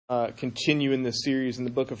Continue in this series in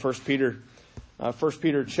the book of 1 Peter. 1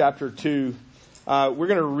 Peter chapter 2. We're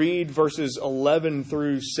going to read verses 11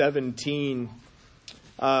 through 17.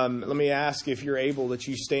 Let me ask if you're able that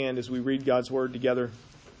you stand as we read God's word together.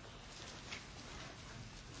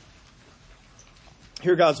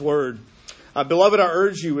 Hear God's word. Beloved, I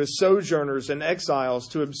urge you as sojourners and exiles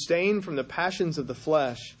to abstain from the passions of the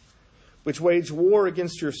flesh, which wage war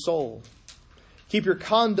against your soul. Keep your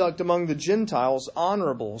conduct among the Gentiles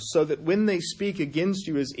honorable, so that when they speak against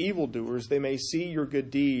you as evildoers, they may see your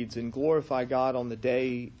good deeds and glorify God on the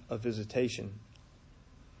day of visitation.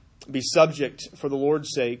 Be subject, for the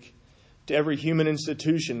Lord's sake, to every human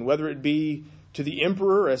institution, whether it be to the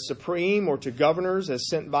emperor as supreme or to governors as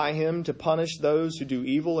sent by him to punish those who do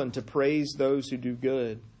evil and to praise those who do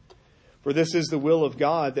good. For this is the will of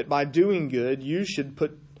God, that by doing good you should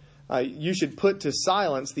put to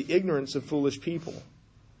silence the ignorance of foolish people.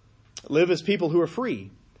 Live as people who are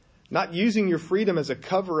free, not using your freedom as a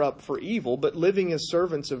cover-up for evil, but living as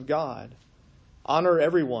servants of God. Honor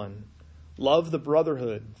everyone. Love the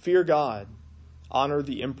brotherhood. Fear God. Honor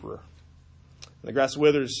the emperor. The grass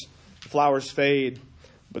withers, the flowers fade,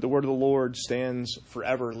 but the word of the Lord stands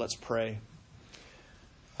forever. Let's pray.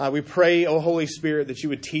 We pray, O Holy Spirit, that you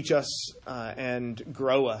would teach us and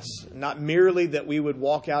grow us. Not merely that we would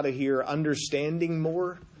walk out of here understanding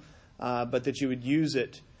more, but that you would use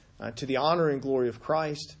it to the honor and glory of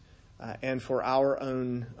Christ and for our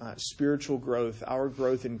own spiritual growth, our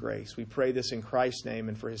growth in grace. We pray this in Christ's name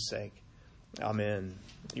and for his sake. Amen.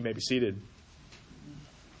 You may be seated.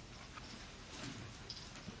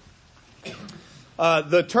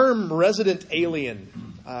 The term resident alien.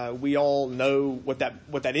 We all know what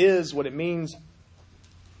that is, what it means.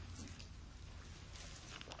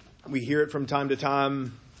 We hear it from time to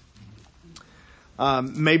time,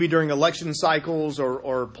 maybe during election cycles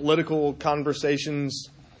or political conversations.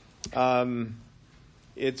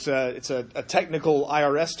 It's a technical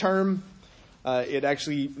IRS term. It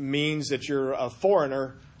actually means that you're a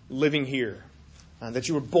foreigner living here, that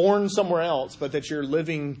you were born somewhere else, but that you're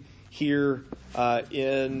living here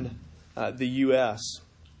in the U.S.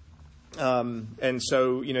 And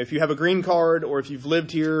so, if you have a green card or if you've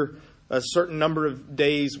lived here a certain number of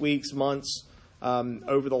days, weeks, months,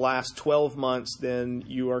 over the last 12 months, then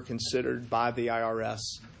you are considered by the IRS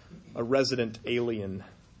a resident alien.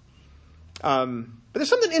 But there's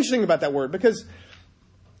something interesting about that word, because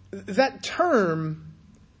that term,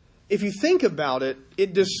 if you think about it,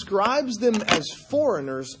 it describes them as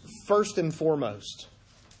foreigners first and foremost.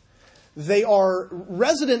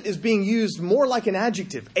 Resident is being used more like an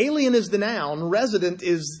adjective. Alien is the noun. Resident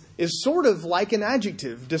is sort of like an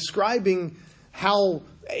adjective describing how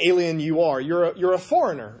alien you are. You're a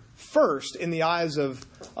foreigner first in the eyes of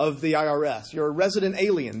the IRS. You're a resident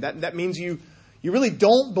alien. That means you really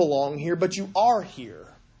don't belong here, but you are here.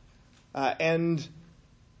 And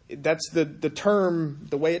that's the term,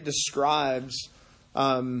 the way it describes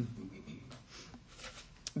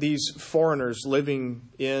these foreigners living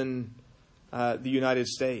in the United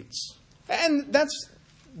States. And that's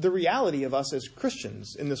the reality of us as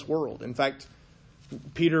Christians in this world. In fact,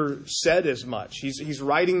 Peter said as much. He's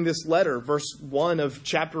writing this letter, verse 1 of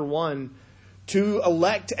chapter 1, to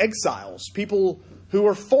elect exiles, people who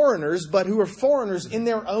are foreigners, but who are foreigners in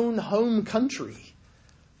their own home country.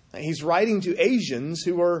 He's writing to Asians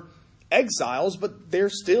who are exiles, but they're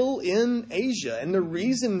still in Asia. And the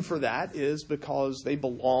reason for that is because they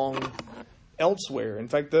belong elsewhere. In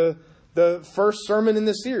fact, the first sermon in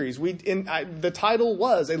this series, the title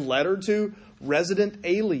was A Letter to Resident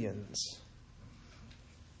Aliens.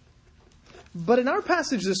 But in our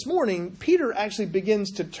passage this morning, Peter actually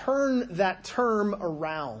begins to turn that term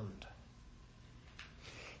around.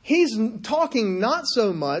 He's talking not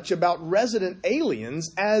so much about resident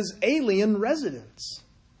aliens as alien residents.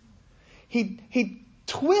 He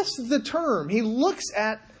twists the term. He looks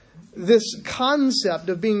at this concept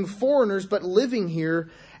of being foreigners but living here,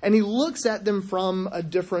 and he looks at them from a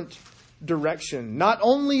different direction. Not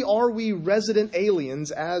only are we resident aliens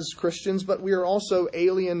as Christians, but we are also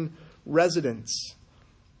alien residents.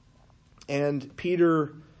 And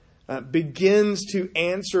Peter begins to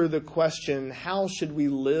answer the question, how should we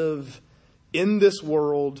live in this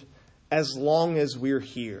world as long as we're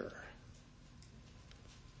here?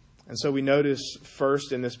 And so we notice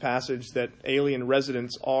first in this passage that alien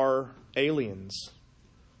residents are aliens.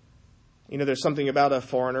 There's something about a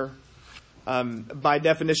foreigner. By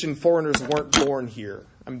definition, foreigners weren't born here.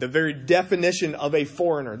 The very definition of a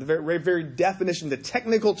foreigner, the very definition, the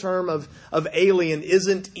technical term of alien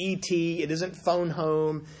isn't ET, it isn't phone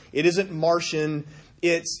home, it isn't Martian.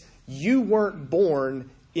 It's you weren't born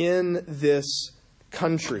in this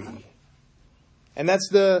country. And that's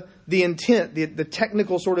the intent, the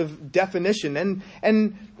technical sort of definition.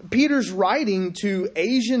 And Peter's writing to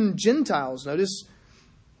Asian Gentiles. Notice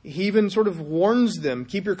he even sort of warns them,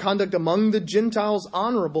 keep your conduct among the Gentiles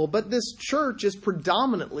honorable. But this church is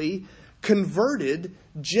predominantly converted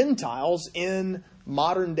Gentiles in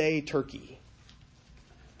modern day Turkey.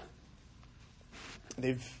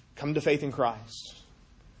 They've come to faith in Christ.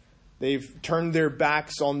 They've turned their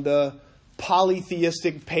backs on the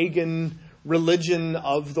polytheistic pagan religion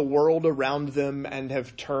of the world around them and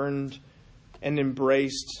have turned and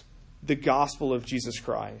embraced the gospel of Jesus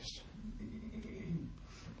Christ.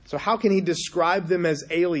 So how can he describe them as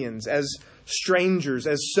aliens, as strangers,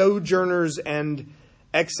 as sojourners and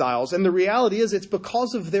exiles? And the reality is it's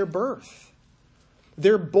because of their birth.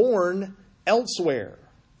 They're born elsewhere.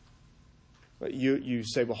 But you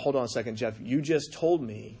say, well, hold on a second, Jeff. You just told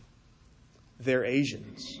me they're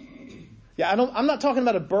Asians. Yeah, I'm not talking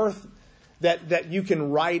about a birth that you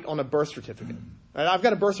can write on a birth certificate. And I've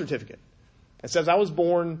got a birth certificate. It says I was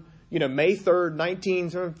born, May 3rd,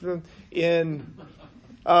 19 in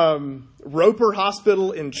Roper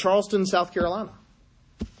Hospital in Charleston, South Carolina.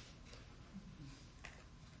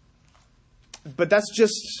 But that's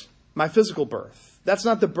just my physical birth. That's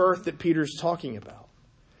not the birth that Peter's talking about.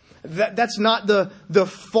 That's not the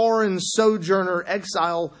foreign sojourner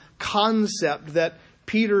exile concept that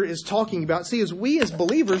Peter is talking about. See, as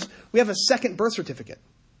believers, we have a second birth certificate.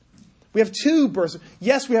 We have two births.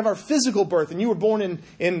 Yes, we have our physical birth, and you were born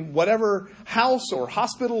in whatever house or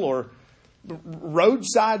hospital or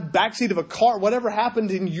roadside backseat of a car, whatever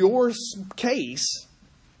happened in your case.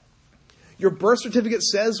 Your birth certificate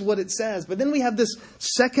says what it says. But then we have this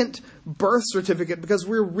second birth certificate because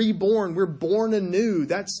we're reborn. We're born anew.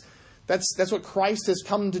 That's what Christ has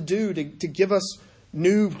come to do, to give us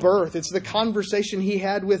new birth. It's the conversation he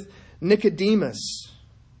had with Nicodemus.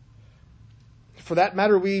 For that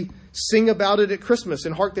matter, we sing about it at Christmas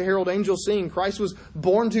and Hark the Herald Angels Sing. Christ was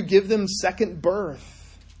born to give them second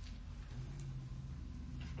birth.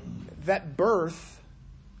 That birth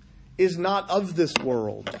is not of this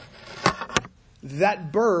world.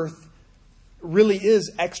 That birth really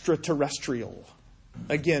is extraterrestrial.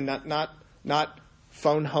 Again, not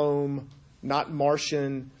phone home, not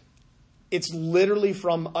Martian. It's literally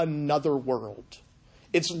from another world.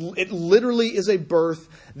 It literally is a birth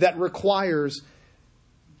that requires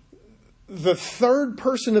the third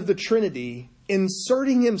person of the Trinity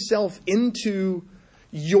inserting himself into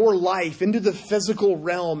your life, into the physical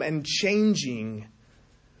realm, and changing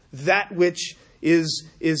that which is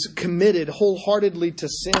committed wholeheartedly to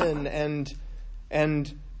sin,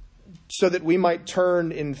 and so that we might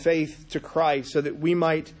turn in faith to Christ, so that we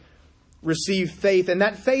might receive faith. And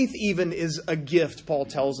that faith even is a gift, Paul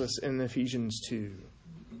tells us in Ephesians 2.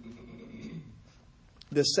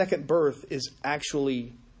 The second birth is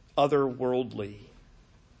actually otherworldly.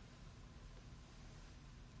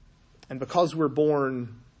 And because we're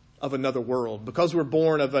born of another world, because we're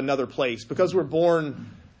born of another place, because we're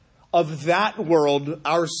born of that world,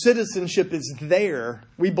 our citizenship is there.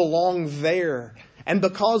 We belong there. And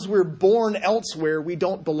because we're born elsewhere, we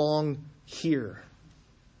don't belong here.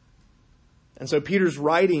 And so Peter's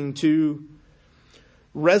writing to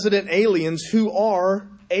resident aliens who are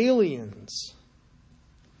aliens,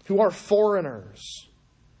 who are foreigners.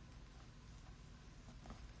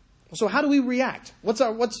 So how do we react? What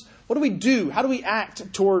do we do? How do we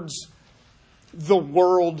act towards the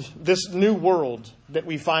world, this new world that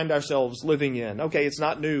we find ourselves living in? Okay, it's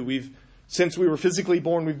not new. Since we were physically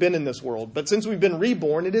born, we've been in this world. But since we've been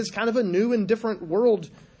reborn, it is kind of a new and different world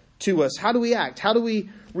to us. How do we act? How do we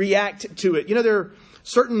react to it? There are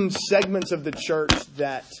certain segments of the church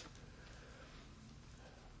that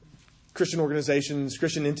Christian organizations,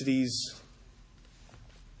 Christian entities,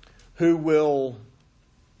 who will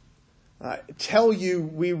tell you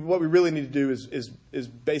what we really need to do is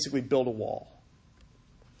basically build a wall.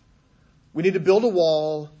 We need to build a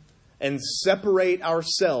wall and separate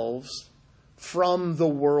ourselves from the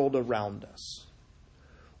world around us.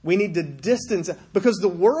 We need to distance, because the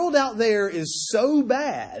world out there is so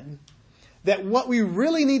bad that what we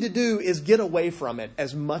really need to do is get away from it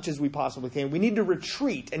as much as we possibly can. We need to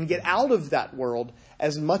retreat and get out of that world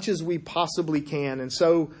as much as we possibly can. And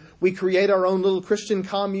so we create our own little Christian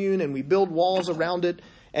commune and we build walls around it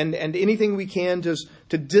and anything we can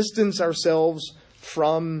to distance ourselves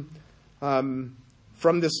from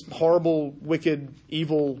this horrible, wicked,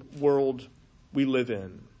 evil world we live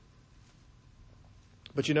in.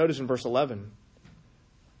 But you notice in verse 11,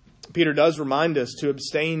 Peter does remind us to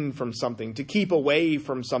abstain from something, to keep away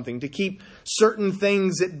from something, to keep certain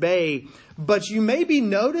things at bay. But you maybe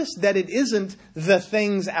notice that it isn't the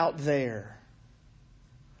things out there.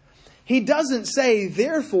 He doesn't say,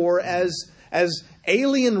 therefore, as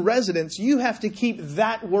alien residents, you have to keep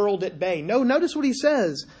that world at bay. No, notice what he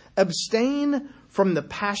says. Abstain from the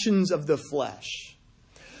passions of the flesh.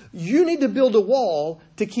 You need to build a wall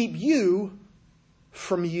to keep you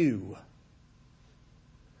from you.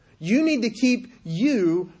 You need to keep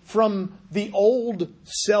you from the old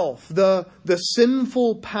self, the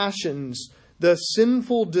sinful passions, the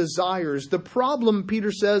sinful desires. The problem,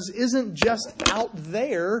 Peter says, isn't just out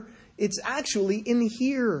there, it's actually in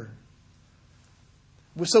here.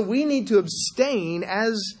 So we need to abstain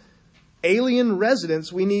as alien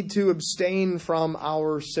residents. We need to abstain from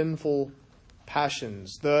our sinful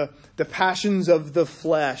passions, the passions of the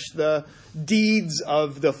flesh, the deeds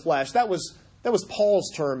of the flesh. That was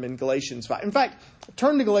Paul's term in Galatians 5. In fact,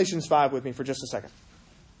 turn to Galatians 5 with me for just a second.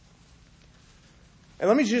 And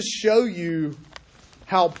let me just show you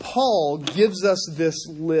how Paul gives us this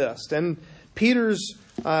list. And Peter's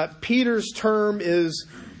term is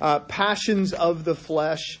passions of the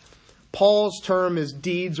flesh. Paul's term is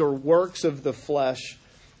deeds or works of the flesh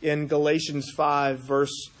in Galatians 5,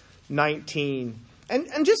 verse 19.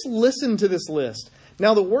 And just listen to this list.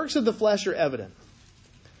 Now, the works of the flesh are evident.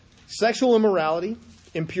 Sexual immorality,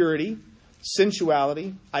 impurity,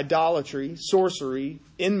 sensuality, idolatry, sorcery,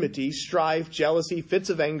 enmity, strife, jealousy, fits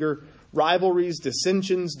of anger, rivalries,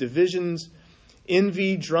 dissensions, divisions,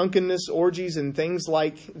 envy, drunkenness, orgies, and things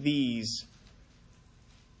like these.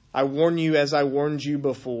 I warn you as I warned you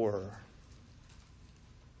before.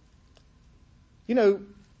 You know,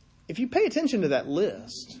 if you pay attention to that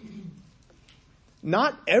list,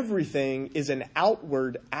 not everything is an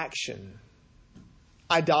outward action.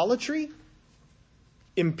 Idolatry,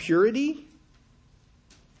 impurity.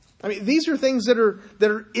 I mean, these are things that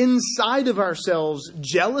are inside of ourselves.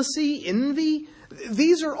 Jealousy, envy.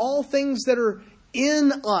 These are all things that are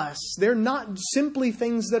in us. They're not simply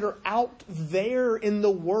things that are out there in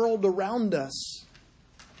the world around us.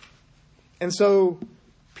 And so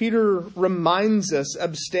Peter reminds us,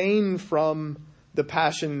 abstain from the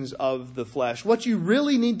passions of the flesh. What you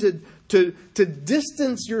really need to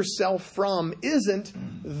distance yourself from isn't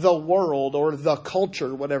the world or the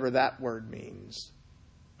culture, whatever that word means.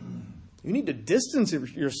 You need to distance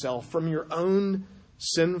yourself from your own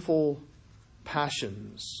sinful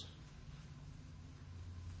passions.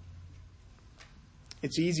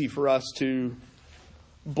 It's easy for us to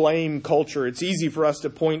blame culture. It's easy for us to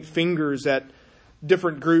point fingers at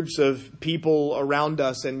different groups of people around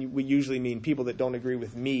us, and we usually mean people that don't agree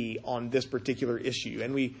with me on this particular issue.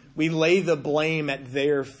 And we lay the blame at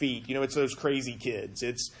their feet. You know, it's those crazy kids.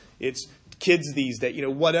 It's kids these days. You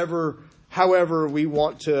know, however we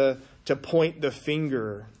want to point the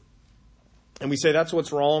finger. And we say that's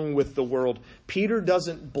what's wrong with the world. Peter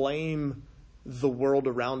doesn't blame the world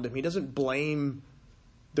around him. He doesn't blame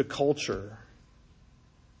the culture.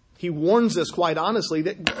 He warns us quite honestly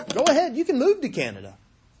that go ahead, you can move to Canada.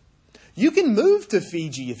 You can move to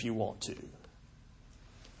Fiji if you want to.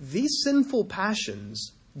 These sinful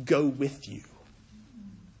passions go with you.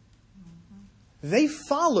 They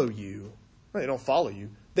follow you. Well, they don't follow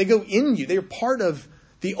you. They go in you. They're part of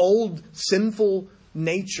the old sinful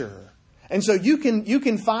nature. And so you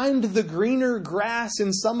can find the greener grass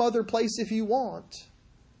in some other place if you want.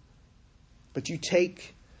 But you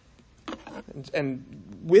take and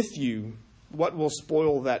with you what will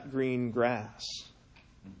spoil that green grass.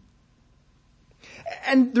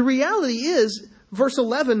 And the reality is, verse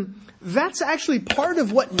 11, that's actually part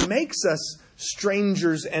of what makes us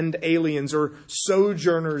strangers and aliens, or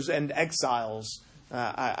sojourners and exiles.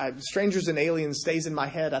 Strangers and aliens stays in my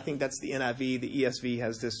head. I think that's the NIV. The ESV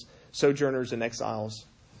has this sojourners and exiles.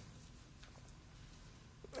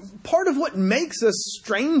 Part of what makes us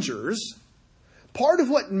strangers, part of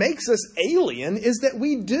what makes us alien, is that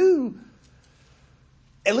we do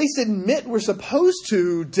at least admit we're supposed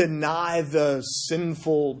to deny the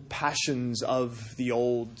sinful passions of the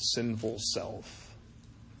old sinful self.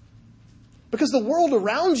 Because the world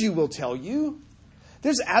around you will tell you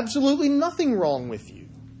there's absolutely nothing wrong with you.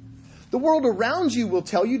 The world around you will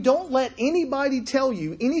tell you, don't let anybody tell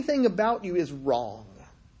you anything about you is wrong.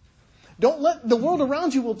 The world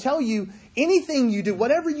around you will tell you anything you do,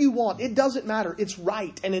 whatever you want, it doesn't matter. It's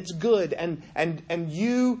right and it's good. And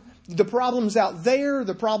you, the problem's out there,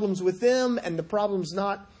 the problem's with them, and the problem's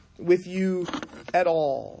not with you at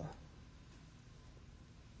all.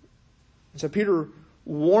 So Peter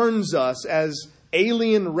warns us as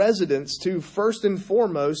alien residents to first and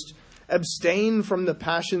foremost abstain from the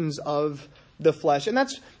passions of the flesh. And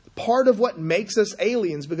that's part of what makes us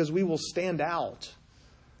aliens, because we will stand out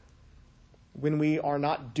when we are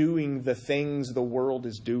not doing the things the world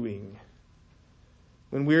is doing.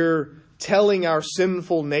 When we're telling our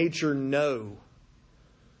sinful nature no,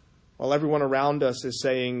 while everyone around us is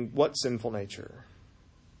saying, what sinful nature?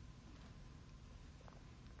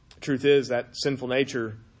 The truth is that sinful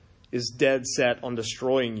nature is dead set on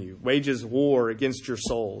destroying you, wages war against your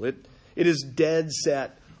soul. It is dead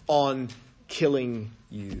set on killing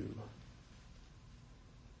you.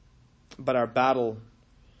 But our battle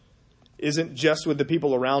isn't just with the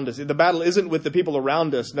people around us. The battle isn't with the people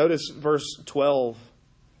around us. Notice verse 12.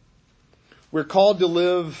 We're called to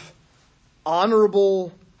live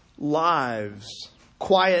honorable lives,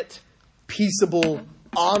 quiet, peaceable,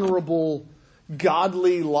 honorable,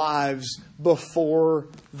 godly lives before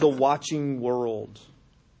the watching world.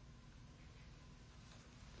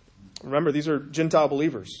 Remember, these are Gentile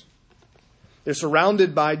believers. They're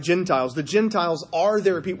surrounded by Gentiles. The Gentiles are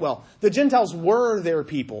their people. Well, the Gentiles were their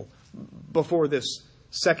people before this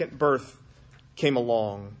second birth came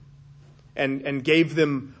along and gave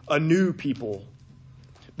them a new people.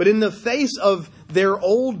 But in the face of their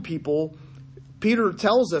old people, Peter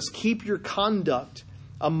tells us, keep your conduct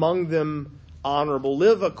among them honorable.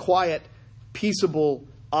 Live a quiet, peaceable,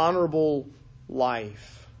 honorable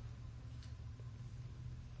life.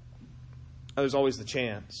 Now, there's always the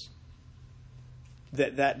chance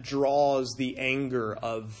that draws the anger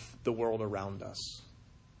of the world around us.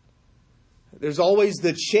 There's always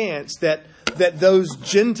the chance that those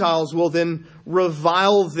Gentiles will then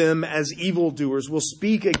revile them as evildoers, will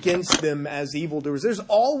speak against them as evildoers. There's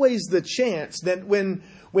always the chance that when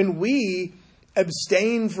we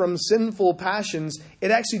abstain from sinful passions,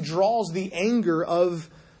 it actually draws the anger of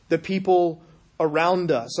the people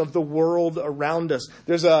around us, of the world around us.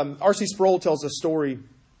 There's R.C. Sproul tells a story.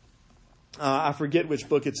 I forget which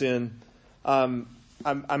book it's in.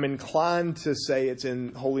 I'm inclined to say it's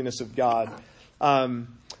in Holiness of God.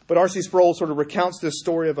 But R.C. Sproul sort of recounts this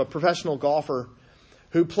story of a professional golfer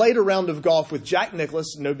who played a round of golf with Jack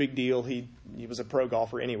Nicklaus. No big deal. He was a pro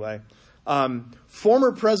golfer anyway.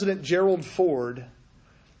 Former President Gerald Ford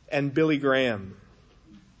and Billy Graham.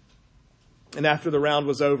 And after the round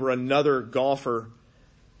was over, another golfer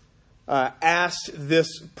asked this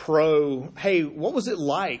pro, hey, what was it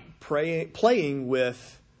like playing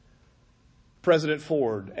with President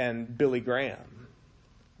Ford and Billy Graham?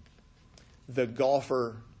 The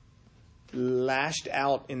golfer lashed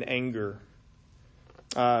out in anger.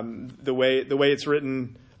 The way it's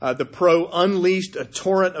written, the pro unleashed a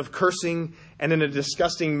torrent of cursing and in a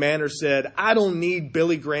disgusting manner said, I don't need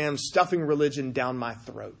Billy Graham stuffing religion down my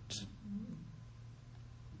throat.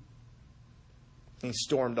 And he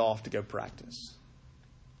stormed off to go practice.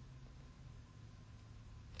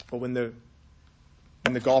 But when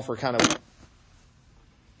the golfer kind of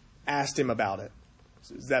asked him about it,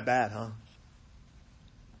 is that bad, huh?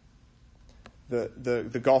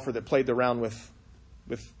 The golfer that played the round with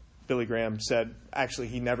Billy Graham said, actually,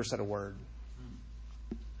 he never said a word.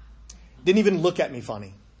 Didn't even look at me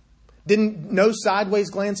funny. No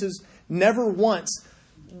sideways glances. Never once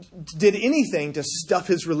did anything to stuff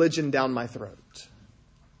his religion down my throat.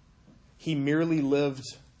 He merely lived,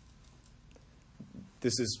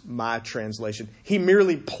 this is my translation, he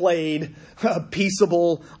merely played a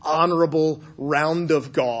peaceable, honorable round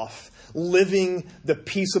of golf, living the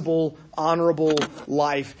peaceable, honorable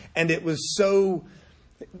life. And it was so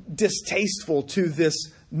distasteful to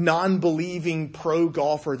this non-believing pro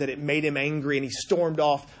golfer that it made him angry, and he stormed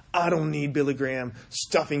off. I don't need Billy Graham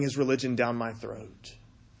stuffing his religion down my throat.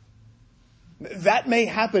 That may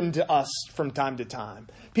happen to us from time to time.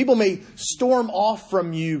 People may storm off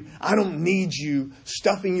from you. I don't need you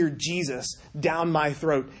stuffing your Jesus down my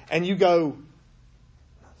throat. And you go,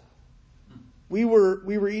 we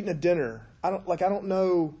were eating a dinner. I don't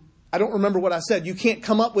know. I don't remember what I said. You can't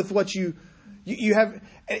come up with what you have.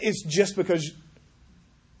 It's just because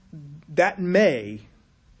that may,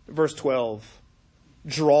 verse 12,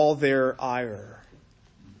 draw their ire.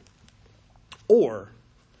 Or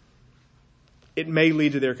it may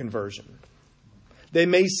lead to their conversion. They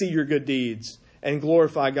may see your good deeds and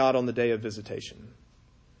glorify God on the day of visitation.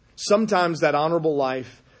 Sometimes that honorable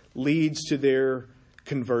life leads to their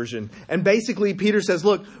conversion. And basically, Peter says,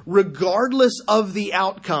 look, regardless of the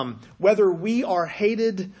outcome, whether we are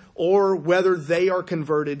hated or whether they are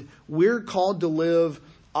converted, we're called to live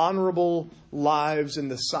honorable lives in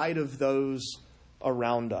the sight of those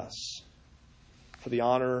around us for the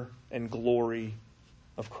honor and glory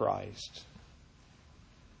of Christ.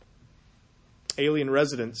 alien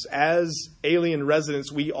residents. As alien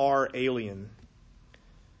residents, we are alien.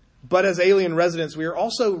 But as alien residents, we are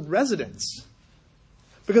also residents.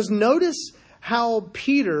 Because notice how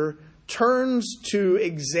Peter turns to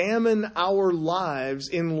examine our lives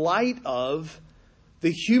in light of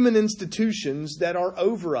the human institutions that are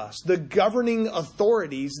over us, the governing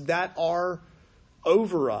authorities that are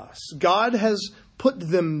over us. God has put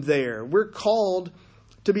them there. We're called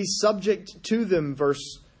to be subject to them,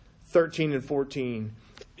 verse 13 and 14.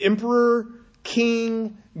 Emperor,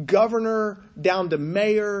 king, governor, down to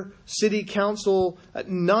mayor, city council,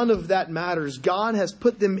 none of that matters. God has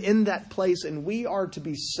put them in that place, and we are to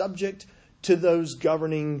be subject to those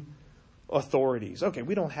governing authorities. Okay,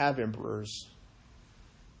 we don't have emperors.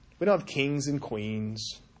 We don't have kings and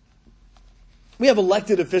queens. We have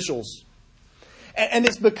elected officials. And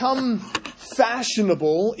it's become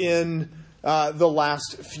fashionable in the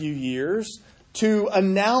last few years to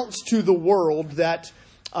announce to the world that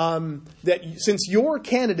since your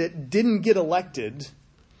candidate didn't get elected,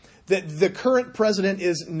 that the current president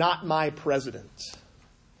is not my president.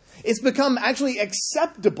 It's become actually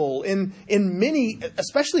acceptable in many,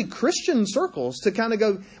 especially Christian circles, to kind of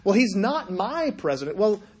go, well, he's not my president.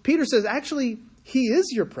 Well, Peter says, actually, he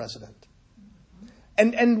is your president.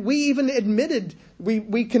 And we even admitted,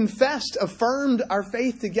 we confessed, affirmed our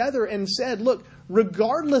faith together and said, look,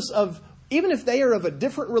 regardless of, even if they are of a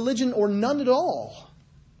different religion or none at all,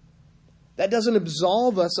 that doesn't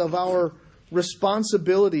absolve us of our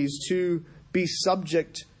responsibilities to be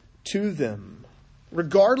subject to them.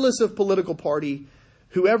 Regardless of political party,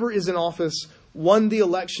 whoever is in office won the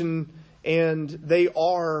election, and they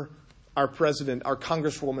are our president, our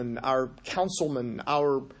congresswoman, our councilman,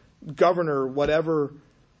 our governor, whatever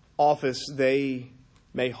office they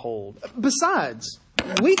may hold. Besides,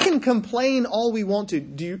 we can complain all we want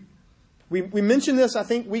to. We mentioned this, I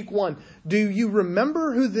think, week 1. Do you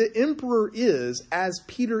remember who the emperor is as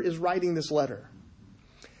Peter is writing this letter?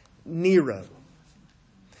 Nero.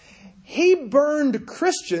 He burned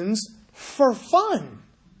Christians for fun.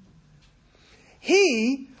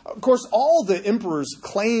 Of course, all the emperors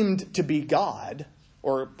claimed to be God,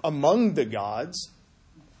 or among the gods,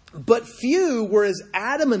 but few were as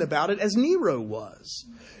adamant about it as Nero was.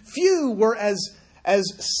 Few were as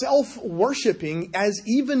self-worshipping as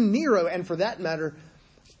even Nero, and for that matter,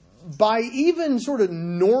 by even sort of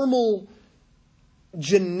normal,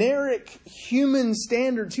 generic human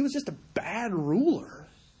standards, he was just a bad ruler.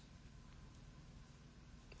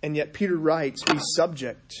 And yet Peter writes, be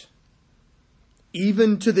subject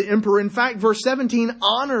even to the emperor. In fact, verse 17,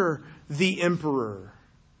 honor the emperor.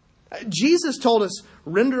 Jesus told us,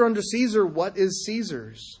 render unto Caesar what is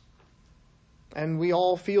Caesar's. And we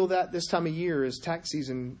all feel that this time of year as tax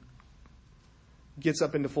season gets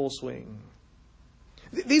up into full swing.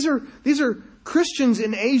 These are Christians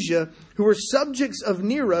in Asia who are subjects of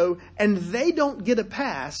Nero, and they don't get a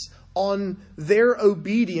pass on their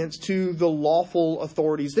obedience to the lawful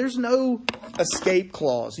authorities. There's no escape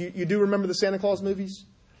clause. You do remember the Santa Claus movies?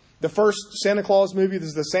 The first Santa Claus movie,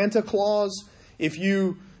 there's the Santa Claus. If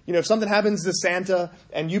if something happens to Santa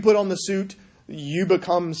and you put on the suit, you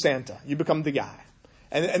become Santa. You become the guy.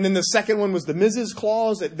 And then the second one was the Mrs.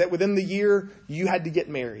 Claus, that within the year you had to get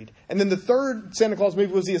married. And then the third Santa Claus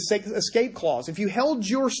movie was the escape clause. If you held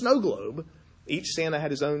your snow globe, each Santa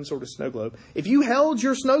had his own sort of snow globe. If you held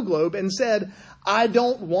your snow globe and said, I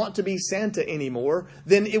don't want to be Santa anymore,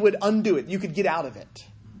 then it would undo it. You could get out of it.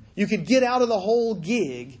 You could get out of the whole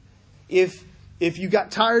gig if you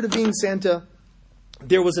got tired of being Santa.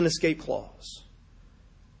 There was an escape clause.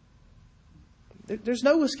 There's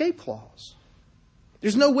no escape clause.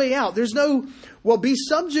 There's no way out. There's no, be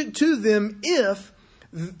subject to them if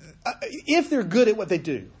they're good at what they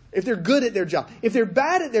do. If they're good at their job. If they're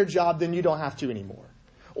bad at their job, then you don't have to anymore.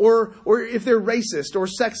 Or if they're racist or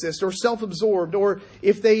sexist or self-absorbed, or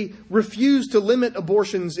if they refuse to limit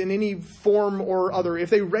abortions in any form or other, if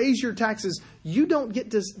they raise your taxes, you don't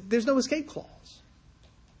get to, there's no escape clause.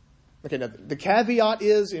 Okay, now the caveat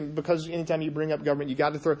is, because anytime you bring up government, you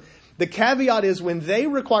got to throw, the caveat is when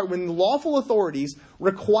lawful authorities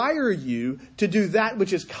require you to do that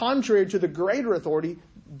which is contrary to the greater authority,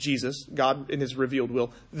 Jesus, God in his revealed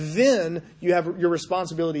will, then your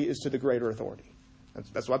responsibility is to the greater authority.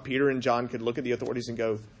 That's why Peter and John could look at the authorities and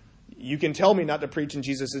go, you can tell me not to preach in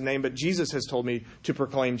Jesus' name, but Jesus has told me to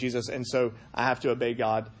proclaim Jesus, and so I have to obey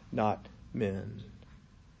God, not men.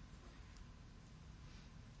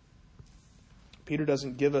 Peter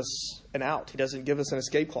doesn't give us an out. He doesn't give us an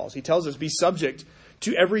escape clause. He tells us, be subject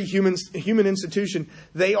to every human institution.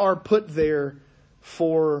 They are put there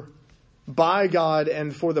by God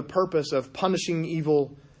and for the purpose of punishing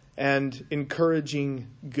evil and encouraging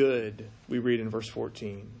good, we read in verse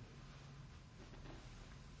 14.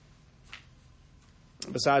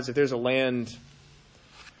 Besides, if there's a land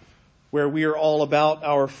where we are all about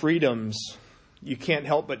our freedoms, you can't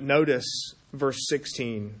help but notice verse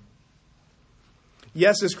 16.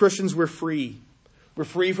 Yes, as Christians, we're free. We're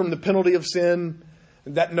free from the penalty of sin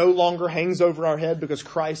that no longer hangs over our head because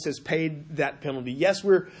Christ has paid that penalty. Yes,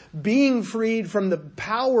 we're being freed from the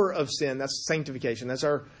power of sin. That's sanctification. That's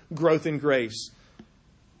our growth in grace.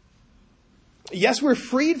 Yes, we're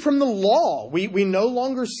freed from the law. We no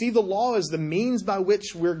longer see the law as the means by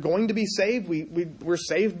which we're going to be saved. We're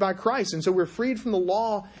saved by Christ. And so we're freed from the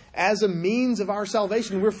law as a means of our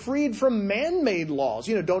salvation. We're freed from man-made laws.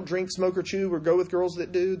 Don't drink, smoke, or chew, or go with girls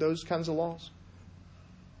that do, those kinds of laws.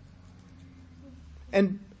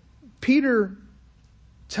 And Peter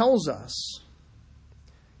tells us,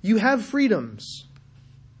 you have freedoms,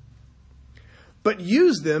 but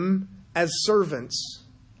use them as servants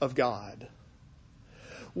of God.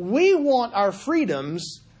 We want our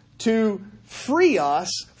freedoms to free us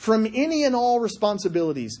from any and all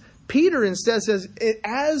responsibilities. Peter instead says,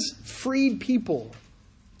 as freed people,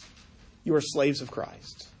 you are slaves of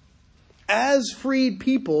Christ. As freed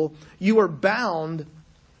people, you are bound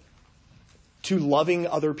to loving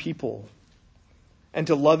other people and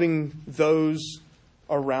to loving those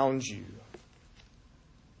around you.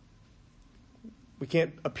 We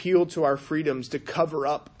can't appeal to our freedoms to cover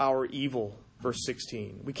up our evil. Verse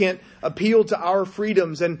 16. We can't appeal to our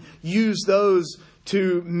freedoms and use those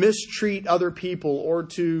to mistreat other people or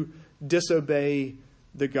to disobey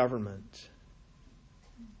the government.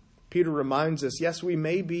 Peter reminds us, yes, we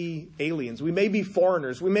may be aliens. We may be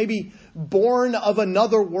foreigners. We may be born of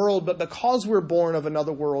another world, but because we're born of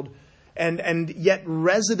another world and yet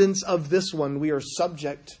residents of this one, we are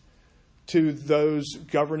subject to those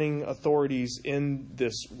governing authorities in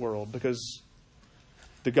this world because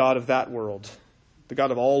the God of that world, the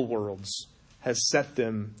God of all worlds, has set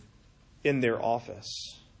them in their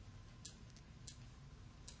office.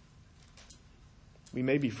 We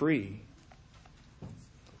may be free,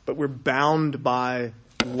 but we're bound by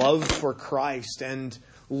love for Christ and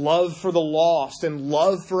love for the lost and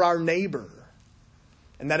love for our neighbor.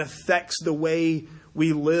 And that affects the way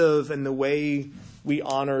we live and the way we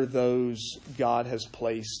honor those God has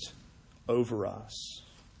placed over us.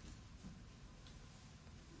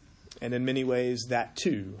 And in many ways, that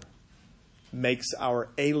too makes our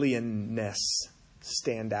alienness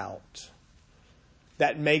stand out.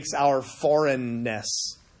 That makes our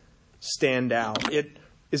foreignness stand out. It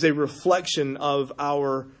is a reflection of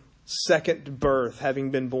our second birth, having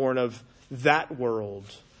been born of that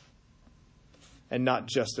world and not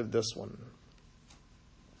just of this one.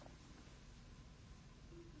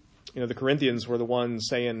 The Corinthians were the ones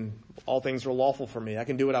saying, all things are lawful for me. I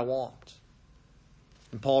can do what I want.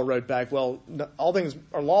 And Paul wrote back, well, all things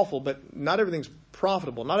are lawful, but not everything's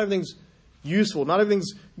profitable. Not everything's useful. Not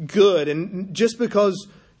everything's good. And just because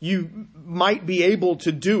you might be able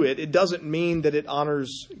to do it, it doesn't mean that it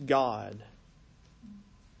honors God.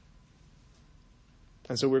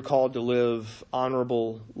 And so we're called to live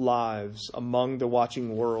honorable lives among the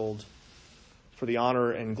watching world for the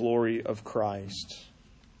honor and glory of Christ.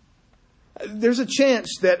 There's a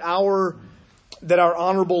chance that our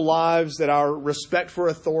honorable lives, that our respect for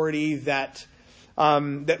authority, that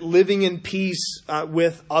living in peace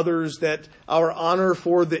with others, that our honor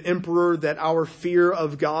for the emperor, that our fear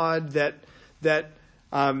of God, that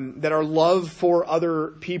our love for other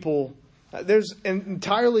people, there's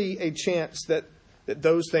entirely a chance that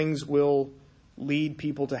those things will lead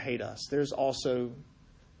people to hate us. There's also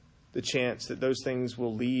the chance that those things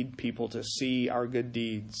will lead people to see our good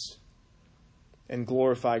deeds and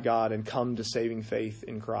glorify God and come to saving faith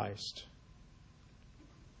in Christ.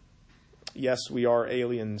 Yes, we are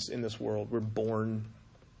aliens in this world. We're born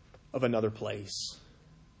of another place.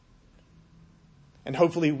 And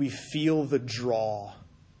hopefully we feel the draw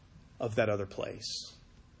of that other place.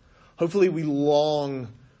 Hopefully we long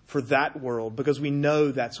for that world because we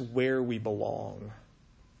know that's where we belong.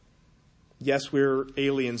 Yes, we're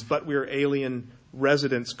aliens, but we're alien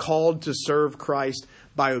residents called to serve Christ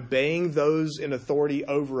by obeying those in authority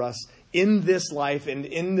over us in this life and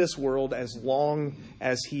in this world as long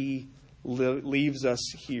as He leaves us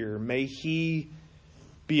here. May He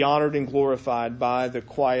be honored and glorified by the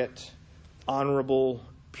quiet, honorable,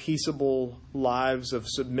 peaceable lives of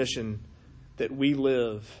submission that we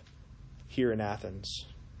live here in Athens.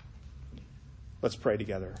 Let's pray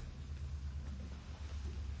together.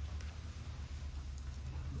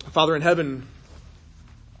 Father in heaven,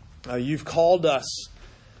 you've called us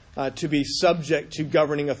to be subject to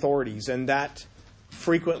governing authorities, and that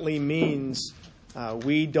frequently means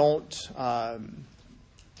we don't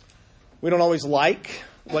always like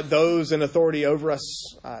what those in authority over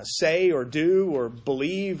us say or do or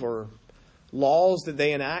believe, or laws that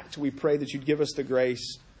they enact. We pray that you'd give us the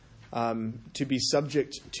grace to be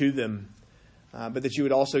subject to them, but that you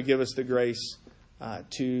would also give us the grace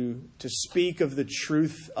to speak of the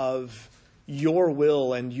truth of your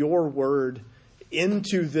will and your word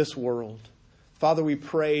into this world. Father, we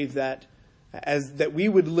pray that we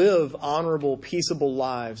would live honorable, peaceable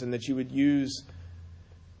lives, and that you would use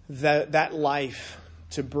that life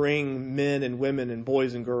to bring men and women and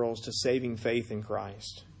boys and girls to saving faith in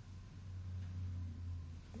Christ.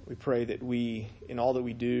 We pray that we, in all that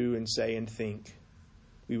we do and say and think,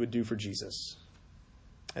 we would do for Jesus.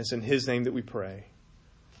 And it's in his name that we pray.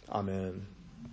 Amen.